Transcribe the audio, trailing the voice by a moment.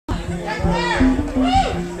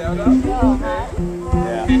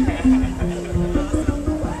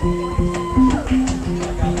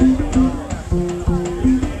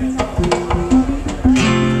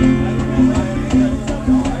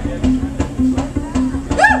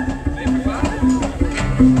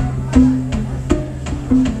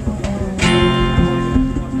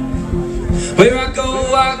Where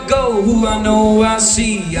I go, who I know I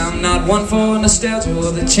see. I'm not one for nostalgia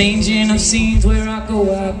or the changing of scenes. Where I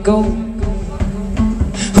go,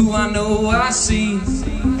 who I know I see.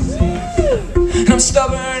 I'm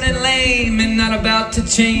stubborn and lame and not about to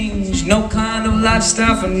change. No kind of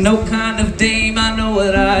lifestyle for no kind of dame. I know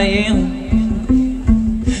what I am.